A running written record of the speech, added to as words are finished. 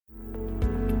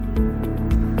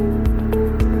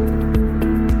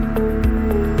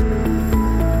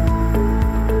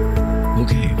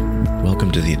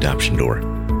Adoption Door.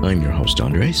 I'm your host,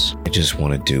 Andres. I just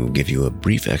wanted to give you a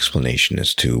brief explanation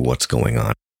as to what's going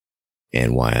on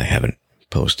and why I haven't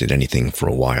posted anything for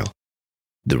a while.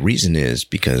 The reason is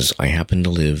because I happen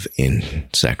to live in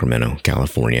Sacramento,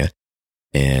 California,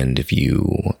 and if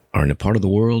you are in a part of the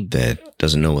world that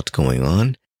doesn't know what's going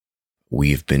on,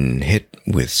 we've been hit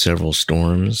with several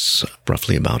storms,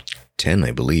 roughly about 10,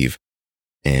 I believe,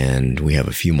 and we have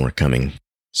a few more coming.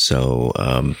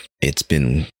 So it's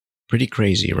been pretty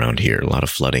crazy around here. A lot of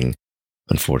flooding.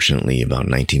 Unfortunately, about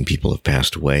 19 people have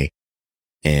passed away,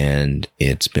 and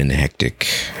it's been hectic.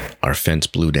 Our fence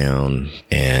blew down,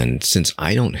 and since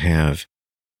I don't have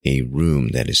a room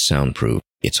that is soundproof,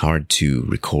 it's hard to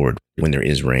record when there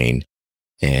is rain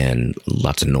and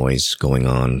lots of noise going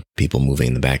on, people moving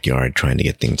in the backyard trying to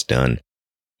get things done.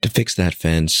 To fix that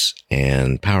fence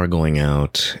and power going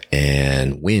out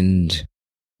and wind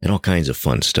and all kinds of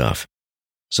fun stuff.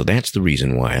 So that's the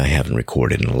reason why I haven't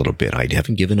recorded in a little bit. I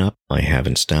haven't given up. I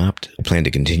haven't stopped. I plan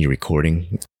to continue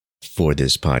recording for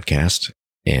this podcast.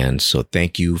 And so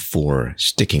thank you for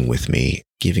sticking with me,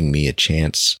 giving me a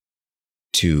chance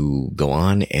to go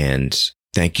on, and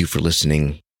thank you for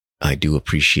listening. I do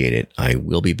appreciate it. I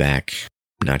will be back.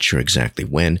 Not sure exactly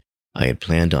when. I had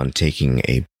planned on taking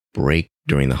a break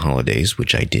during the holidays,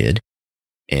 which I did,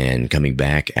 and coming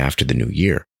back after the new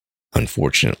year.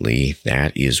 Unfortunately,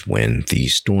 that is when the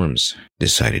storms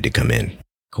decided to come in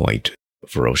quite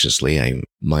ferociously, I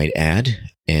might add.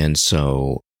 And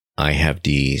so I have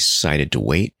decided to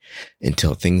wait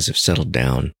until things have settled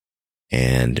down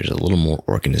and there's a little more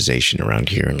organization around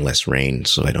here and less rain,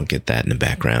 so I don't get that in the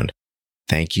background.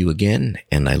 Thank you again,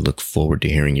 and I look forward to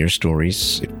hearing your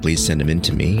stories. Please send them in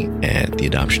to me at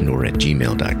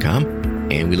theadoptiondoor@gmail.com,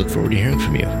 and we look forward to hearing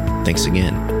from you. Thanks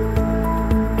again.